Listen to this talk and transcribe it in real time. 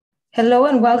Hello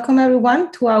and welcome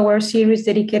everyone to our series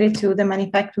dedicated to the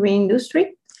manufacturing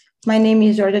industry. My name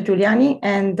is Giorgia Giuliani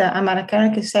and I'm an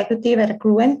account executive at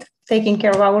Accruent, taking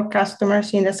care of our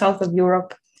customers in the south of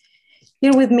Europe.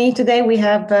 Here with me today, we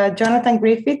have Jonathan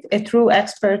Griffith, a true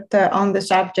expert on the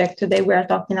subject. Today we are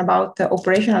talking about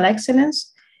operational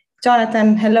excellence.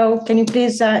 Jonathan, hello. Can you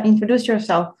please introduce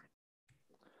yourself?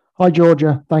 Hi,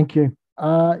 Georgia. Thank you.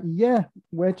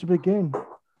 Where to begin?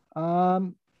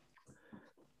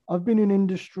 I've been in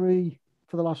industry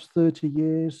for the last 30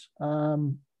 years.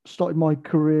 Started my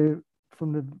career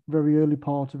from the very early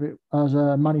part of it as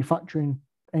a manufacturing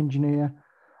engineer,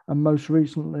 and most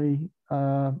recently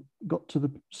got to the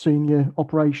senior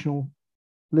operational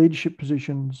leadership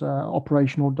positions,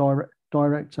 operational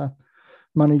director,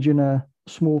 managing a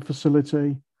small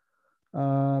facility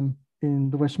in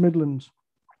the West Midlands.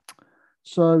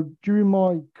 So during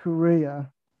my career,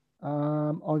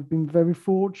 I've been very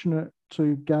fortunate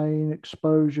to gain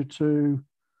exposure to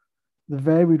the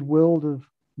varied world of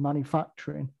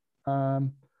manufacturing, not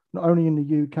only in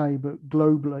the UK, but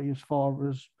globally, as far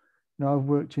as, I've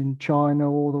worked in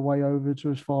China all the way over to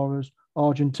as far as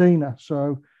Argentina.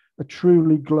 So a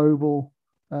truly global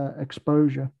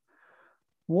exposure.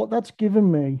 What that's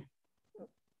given me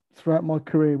throughout my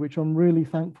career, which I'm really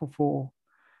thankful for,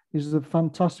 is the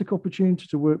fantastic opportunity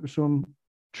to work with some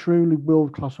truly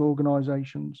world-class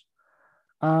organizations.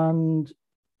 And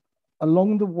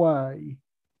along the way,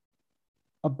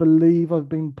 I believe I've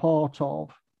been part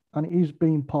of, and it is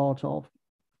being part of,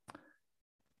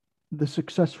 the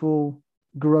successful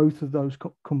growth of those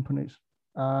companies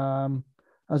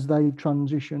as they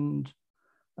transitioned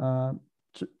to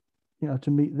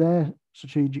meet their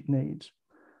strategic needs.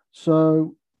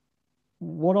 So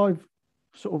what I've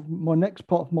my next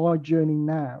part of my journey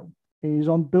now is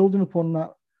I'm building upon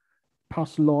that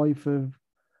past life of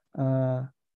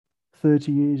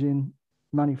 30 years in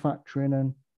manufacturing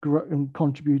and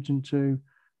contributing to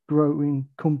growing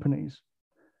companies,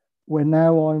 where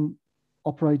now I'm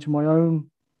operating my own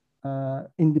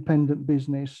independent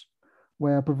business,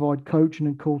 where I provide coaching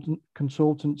and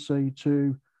consultancy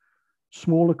to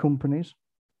smaller companies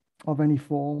of any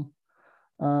form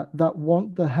that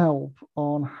want the help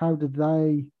on how do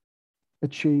they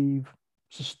achieve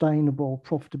sustainable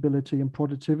profitability and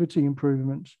productivity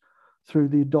improvements through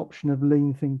the adoption of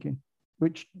lean thinking,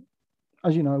 which,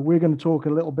 as you know, we're going to talk a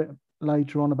little bit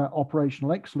later on about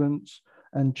operational excellence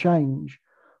and change,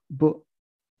 but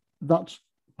that's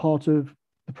part of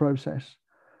the process.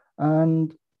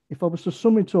 And if I was to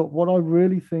sum it up, what I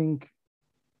really think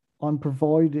I'm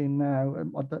providing now,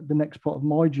 the next part of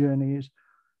my journey, is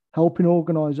helping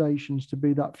organizations to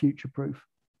be that future-proof.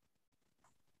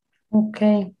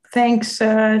 Okay, thanks,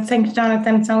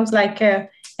 Jonathan. Sounds like a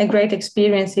great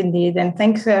experience indeed, and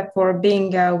thanks for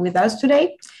being with us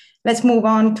today. Let's move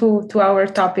on to our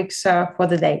topics for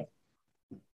the day.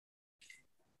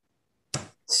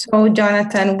 So,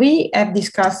 Jonathan, we have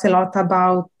discussed a lot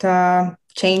about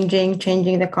changing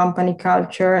the company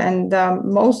culture, and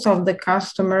most of the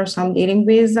customers I'm dealing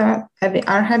with are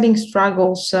having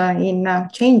struggles in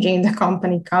changing the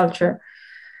company culture.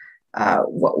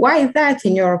 Why is that,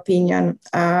 in your opinion?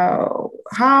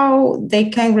 How they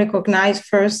can recognize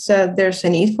first there's a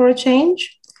need for a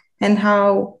change, and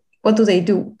what do they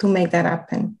do to make that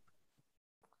happen?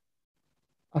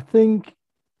 I think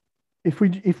if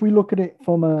we look at it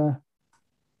from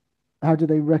how do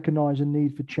they recognize a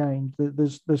need for change,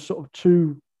 there's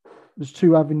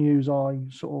two avenues I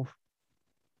sort of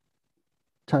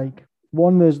take.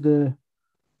 One, there's the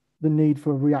need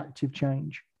for reactive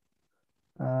change,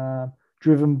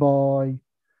 driven by,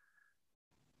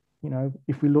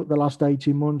 if we look the last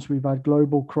 18 months, we've had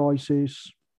global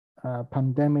crisis,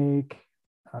 pandemic.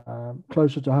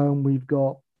 Closer to home, we've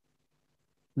got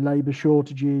labor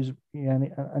shortages,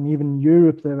 and even in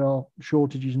Europe, there are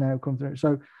shortages now come through.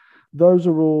 So those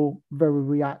are all very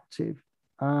reactive.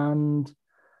 And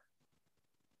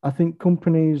I think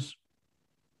companies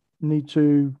need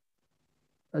to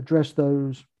address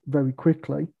those very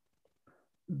quickly.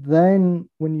 Then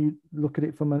when you look at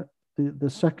it from the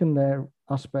secondary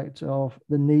aspect of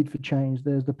the need for change,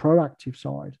 there's the proactive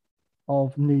side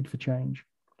of need for change.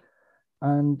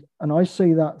 And I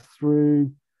see that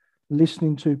through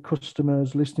listening to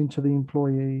customers, listening to the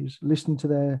employees, listening to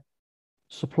their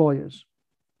suppliers.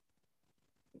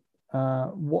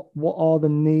 What are the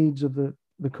needs of the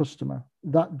customer?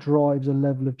 That drives a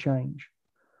level of change.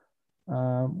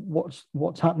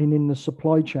 What's happening in the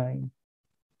supply chain?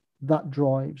 That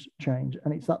drives change.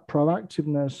 And it's that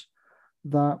proactiveness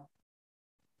that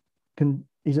can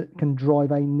drive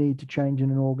a need to change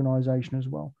in an organization as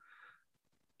well.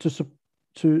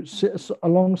 to sit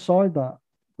alongside that,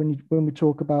 when we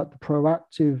talk about the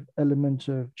proactive element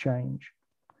of change,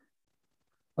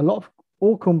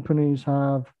 all companies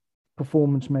have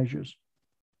performance measures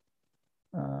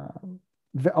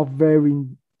of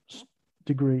varying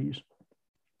degrees,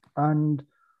 and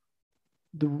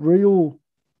the real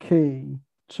key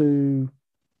to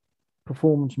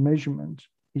performance measurement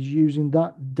is using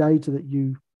that data that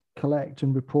you collect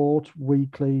and report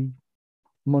weekly,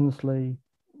 monthly,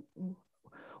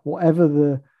 whatever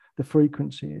the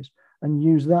frequency is, and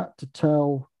use that to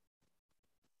tell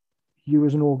you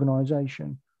as an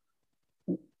organization,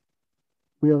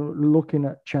 we are looking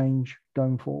at change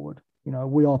going forward.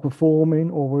 We are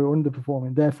performing or we're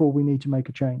underperforming, therefore we need to make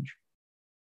a change.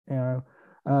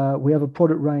 We have a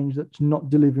product range that's not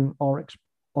delivering on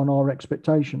our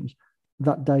expectations.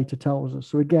 That data tells us.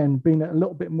 So again, being a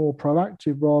little bit more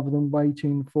proactive rather than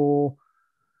waiting for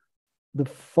the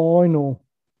final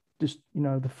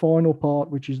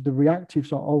part, which is the reactive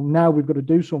side. Oh, now we've got to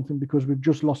do something because we've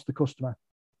just lost the customer.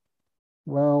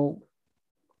 Well,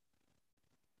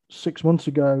 6 months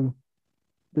ago,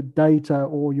 the data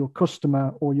or your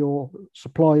customer or your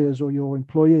suppliers or your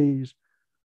employees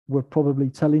were probably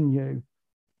telling you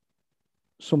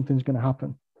something's going to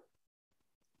happen.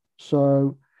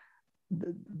 So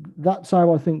that's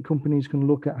how I think companies can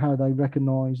look at how they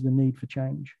recognize the need for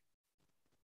change.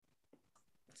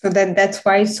 So that's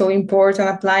why it's so important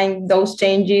applying those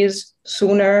changes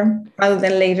sooner rather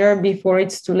than later, before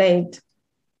it's too late.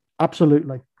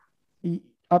 Absolutely.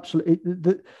 Absolutely.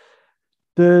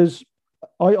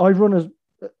 I run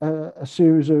a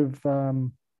series of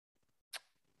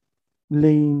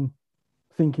lean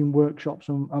thinking workshops,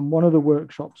 and one of the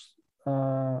workshops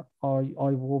I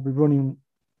will be running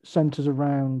centers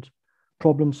around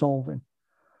problem solving.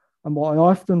 And what I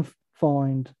often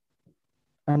find,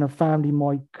 and have found in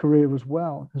my career as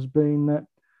well, has been that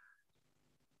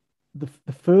the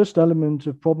first element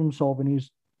of problem solving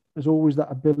is always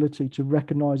that ability to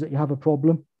recognize that you have a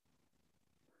problem.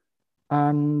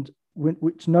 And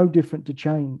it's no different to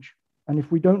change. And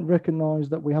if we don't recognize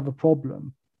that we have a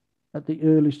problem at the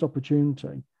earliest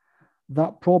opportunity,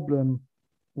 that problem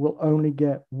will only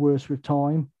get worse with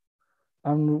time.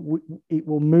 And it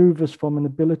will move us from an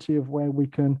ability of where we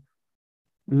can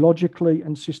logically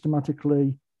and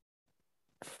systematically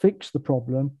fix the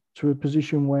problem to a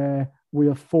position where we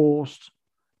are forced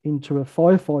into a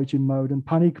firefighting mode and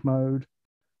panic mode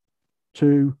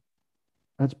to,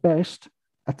 at best,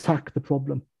 attack the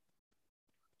problem.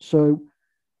 So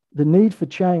the need for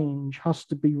change has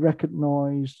to be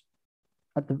recognized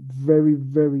at the very,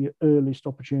 very earliest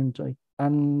opportunity,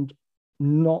 and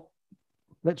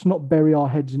let's not bury our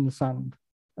heads in the sand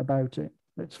about it.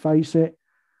 Let's face it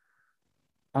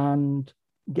and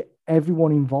get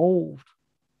everyone involved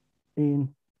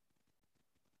in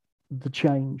the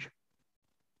change.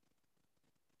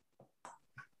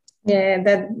 Yeah,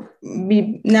 that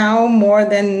be now more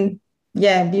than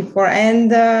before,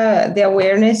 and the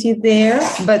awareness is there,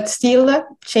 but still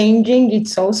changing,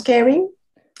 it's so scary.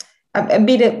 A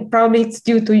bit, probably it's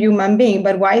due to human being,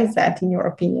 but why is that, in your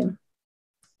opinion?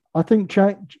 I think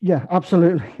change, yeah,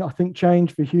 absolutely. I think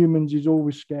change for humans is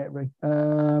always scary.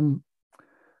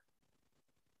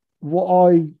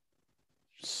 What I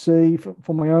see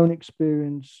from my own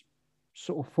experience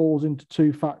sort of falls into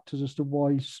two factors as to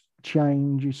why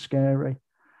change is scary.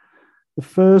 The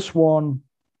first one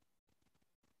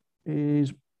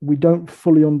is we don't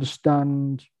fully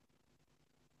understand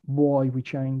why we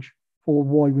change or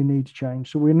why we need to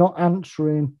change. So we're not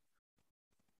answering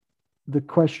the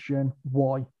question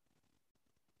why.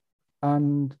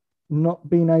 And not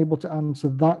being able to answer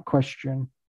that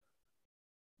question,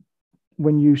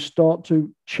 when you start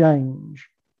to change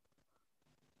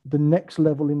the next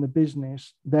level in the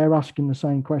business, they're asking the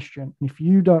same question. And if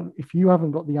you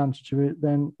haven't got the answer to it,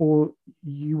 then or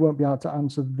you won't be able to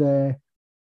answer their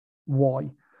why.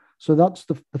 So that's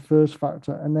the first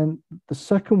factor. And then the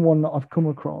second one that I've come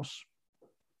across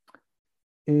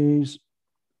is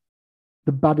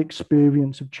the bad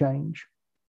experience of change.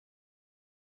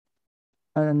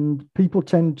 And people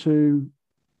tend to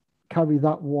carry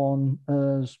that one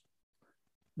as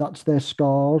that's their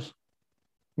scars.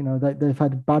 You know, they've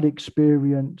had a bad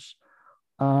experience,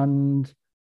 and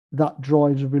that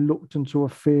drives a reluctance or a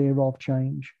fear of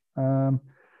change. An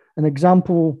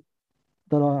example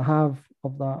that I have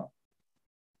of that,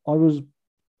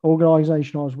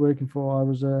 organization I was working for, I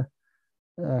was a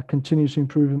continuous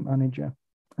improvement manager,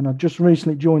 and I just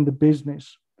recently joined the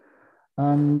business.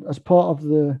 And as part of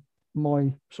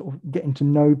my sort of getting to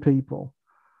know people,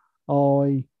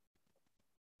 I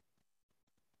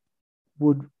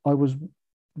was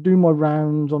doing my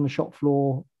rounds on the shop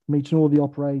floor, meeting all the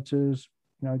operators,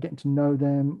 getting to know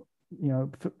them,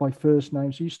 by first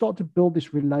name. So you start to build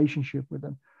this relationship with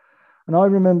them. And I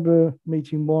remember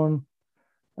meeting one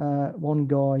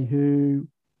guy who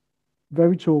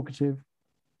very talkative,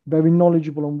 very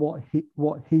knowledgeable on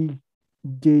what he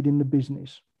did in the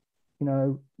business.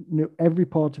 Knew every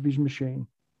part of his machine.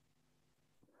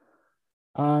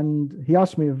 And he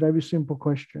asked me a very simple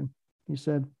question. He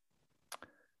said,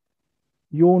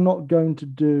 "You're not going to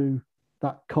do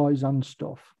that Kaizen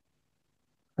stuff."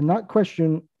 And that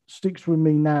question sticks with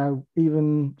me now,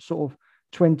 even sort of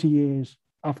 20 years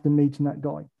after meeting that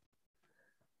guy.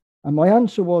 And my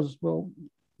answer was, well,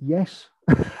 yes,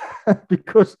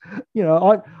 because,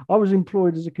 I was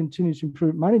employed as a continuous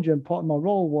improvement manager, and part of my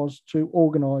role was to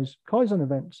organize Kaizen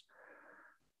events.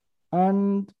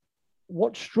 And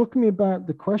what struck me about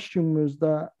the question was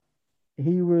that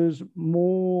he was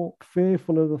more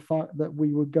fearful of the fact that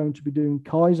we were going to be doing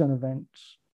Kaizen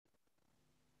events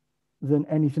than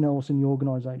anything else in the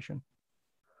organization.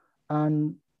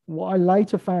 And what I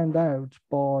later found out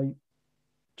by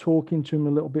talking to him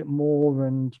a little bit more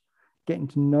and getting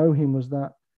to know him was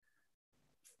that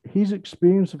his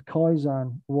experience of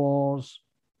Kaizen was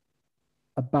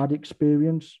a bad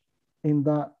experience, in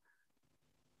that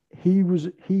he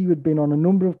had been on a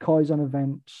number of Kaizen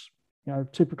events.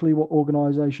 Typically what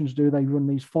organizations do, they run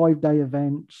these 5-day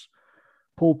events,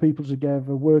 pull people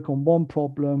together, work on one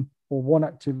problem or one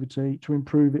activity to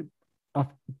improve it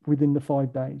within the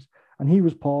 5 days. And he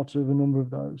was part of a number of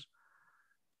those.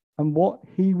 And what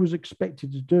he was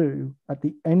expected to do at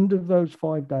the end of those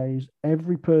 5 days,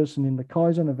 every person in the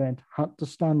Kaizen event had to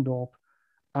stand up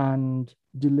and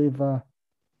deliver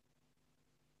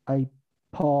a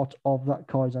part of that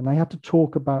Kaizen. They had to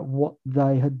talk about what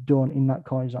they had done in that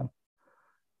Kaizen.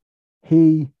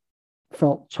 He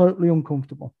felt totally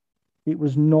uncomfortable. It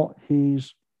was not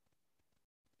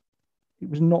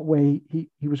where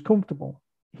he was comfortable.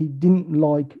 He didn't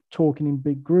like talking in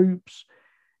big groups.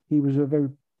 He was a very,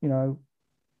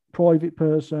 private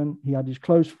person. He had his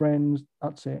close friends.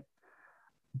 That's it.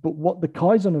 But what the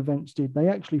Kaizen events did, they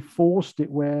actually forced it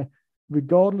where,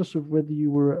 regardless of whether you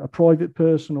were a private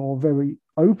person or a very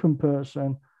open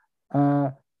person,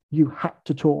 you had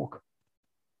to talk.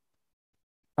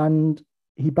 And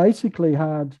he basically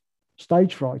had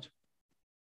stage fright.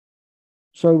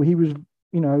 So he was,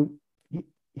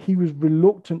 he was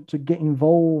reluctant to get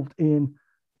involved in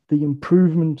the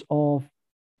improvement of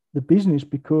the business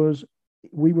because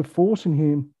we were forcing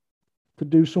him to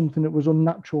do something that was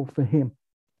unnatural for him.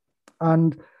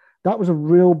 And that was a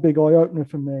real big eye-opener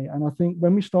for me. And I think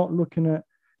when we start looking at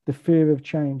the fear of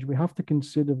change, we have to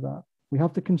consider that. We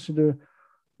have to consider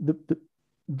the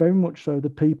very much so the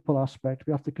people aspect.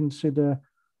 We have to consider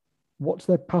what's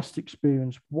their past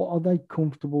experience, what are they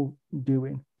comfortable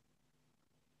doing,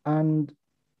 and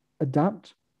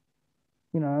adapt.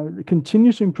 The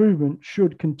continuous improvement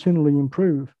should continually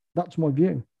improve. That's my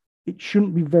view. It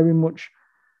shouldn't be very much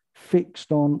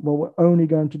fixed on, well, we're only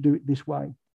going to do it this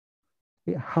way.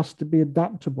 It has to be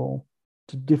adaptable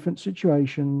to different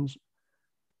situations,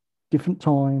 different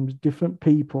times, different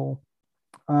people.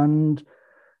 And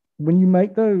when you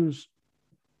make those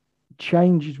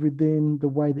changes within the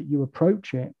way that you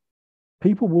approach it,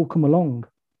 people will come along.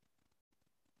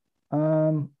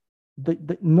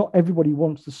 Not everybody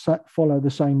wants to follow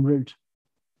the same route.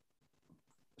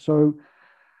 So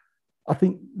I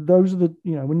think those are the,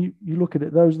 when you look at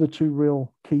it, those are the two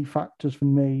real key factors for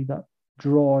me that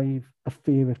drive a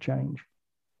fear of change.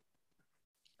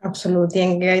 Absolutely.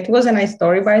 And it was a nice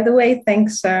story, by the way.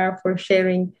 Thanks for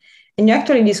sharing. And you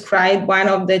actually described one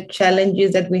of the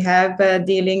challenges that we have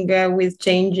dealing with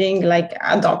changing, like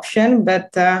adoption, but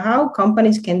how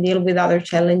companies can deal with other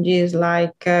challenges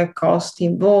like cost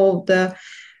involved,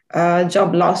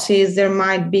 job losses there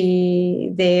might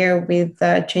be there with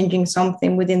changing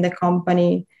something within the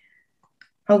company.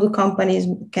 How do companies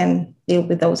can deal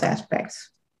with those aspects?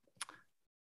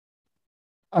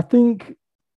 I think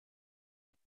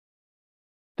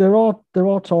there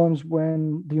are times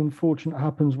when the unfortunate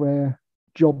happens where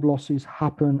job losses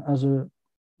happen as a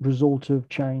result of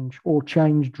change, or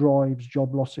change drives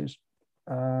job losses,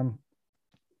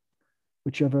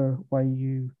 whichever way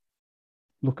you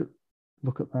look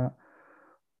at that.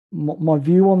 My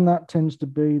view on that tends to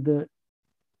be that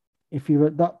if you're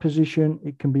at that position,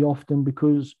 it can be often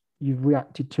because you've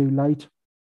reacted too late.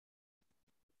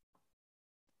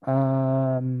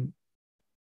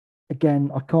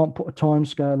 Again, I can't put a time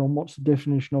scale on what's the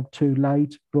definition of too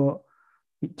late, but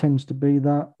it tends to be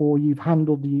that, or you've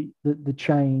handled the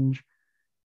change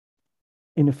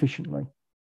inefficiently.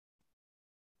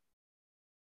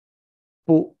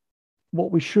 But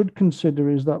what we should consider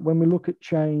is that when we look at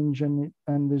change and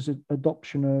there's an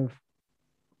adoption of,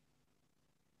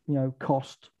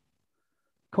 cost,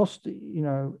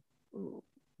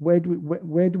 where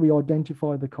do we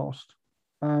identify the cost?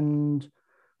 And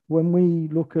when we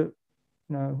look at,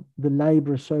 the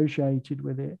labor associated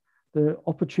with it, the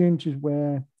opportunities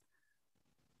where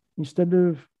instead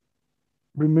of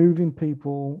removing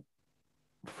people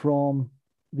from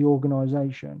the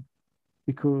organization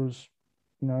because,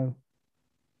 we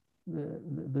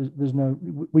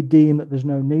deem that there's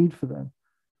no need for them,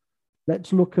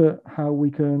 let's look at how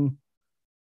we can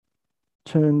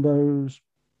turn those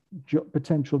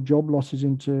potential job losses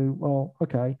into, well,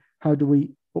 okay, how do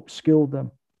we upskill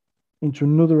them into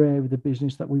another area of the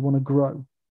business that we want to grow?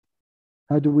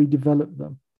 How do we develop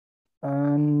them?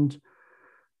 And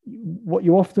what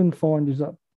you often find is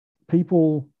that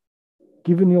people,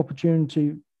 given the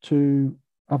opportunity to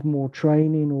have more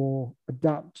training or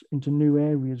adapt into new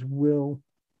areas, will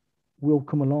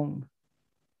come along.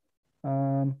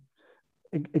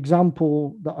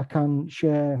 Example that I can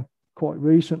share quite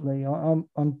recently, I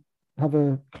have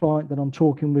a client that I'm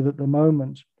talking with at the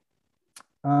moment,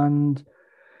 and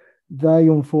they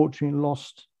unfortunately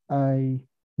lost a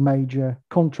major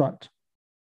contract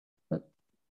at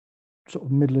sort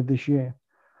of middle of this year.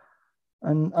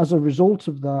 And as a result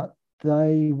of that,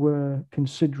 they were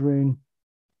considering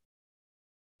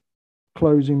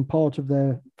closing part of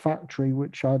their factory,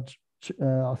 which had,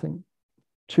 I think,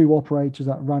 2 operators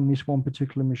that ran this one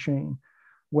particular machine,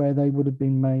 where they would have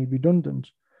been made redundant.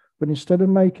 But instead of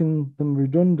making them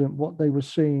redundant, what they were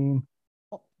seeing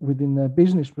within their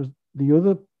business was the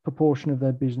other proportion of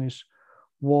their business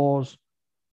was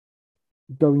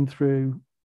going through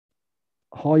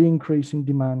high increase in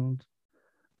demand.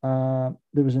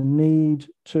 There was a need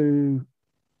to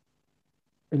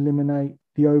eliminate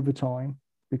the overtime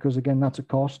because, again, that's a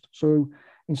cost. So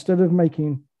instead of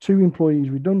making 2 employees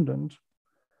redundant,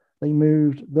 they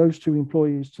moved those 2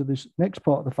 employees to this next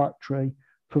part of the factory,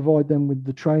 provide them with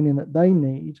the training that they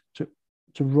need to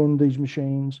run these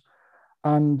machines,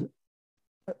 and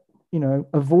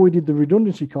avoided the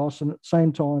redundancy costs, and at the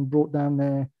same time brought down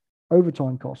their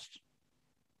overtime costs.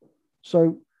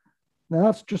 So now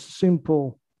that's just a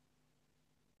simple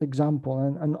example,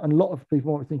 and a lot of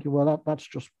people might be thinking, well, that's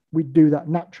just, we do that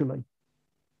naturally.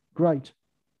 Great,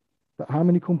 but how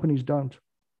many companies don't?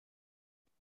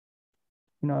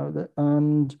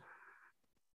 And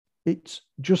it's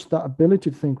just that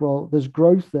ability to think, well, there's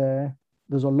growth there,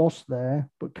 there's a loss there,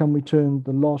 but can we turn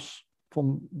the loss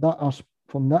from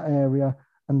that area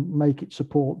and make it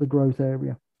support the growth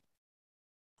area?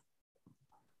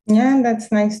 Yeah,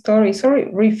 that's a nice story. So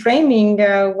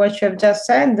reframing what you have just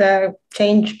said,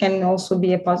 change can also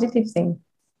be a positive thing.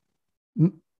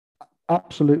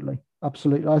 Absolutely.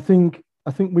 I think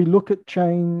we look at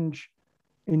change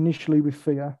initially with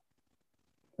fear.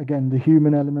 Again, the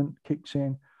human element kicks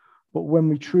in. But when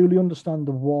we truly understand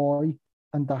the why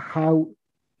and the how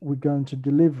we're going to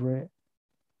deliver it,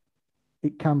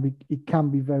 it can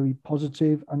be very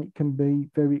positive, and it can be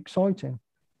very exciting.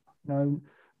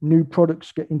 New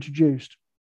products get introduced,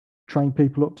 train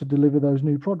people up to deliver those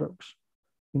new products.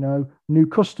 New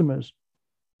customers,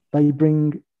 they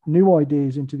bring new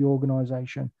ideas into the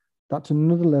organization. That's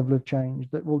another level of change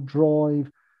that will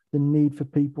drive the need for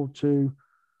people to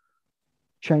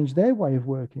change their way of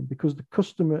working, because the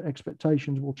customer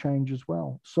expectations will change as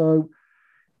well. So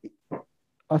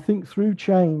I think through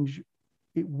change,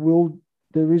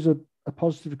 there is a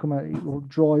positive to come out. It will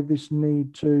drive this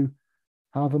need to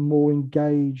have a more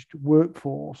engaged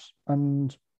workforce,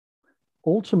 and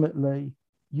ultimately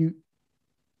you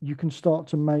can start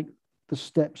to make the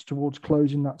steps towards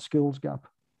closing that skills gap.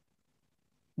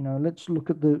 Let's look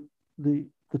at the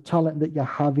talent that you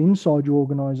have inside your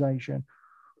organization.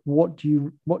 What do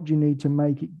you need to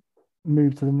make it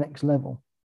move to the next level?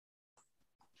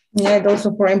 Yeah, and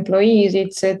also for employees,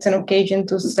 it's an occasion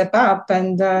to step up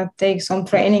and take some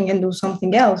training and do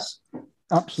something else.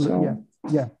 Absolutely, so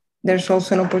yeah. There's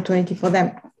also an opportunity for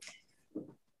them.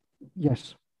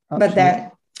 Yes, absolutely. But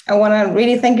then I want to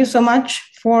really thank you so much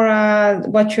for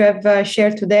what you have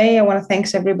shared today. I want to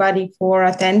thank everybody for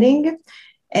attending.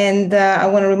 And I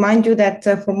want to remind you that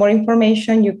for more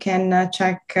information, you can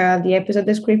check the episode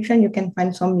description. You can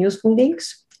find some useful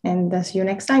links. And see you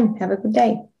next time. Have a good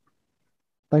day.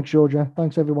 Thanks, Georgia.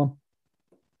 Thanks, everyone.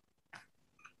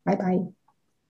 Bye-bye.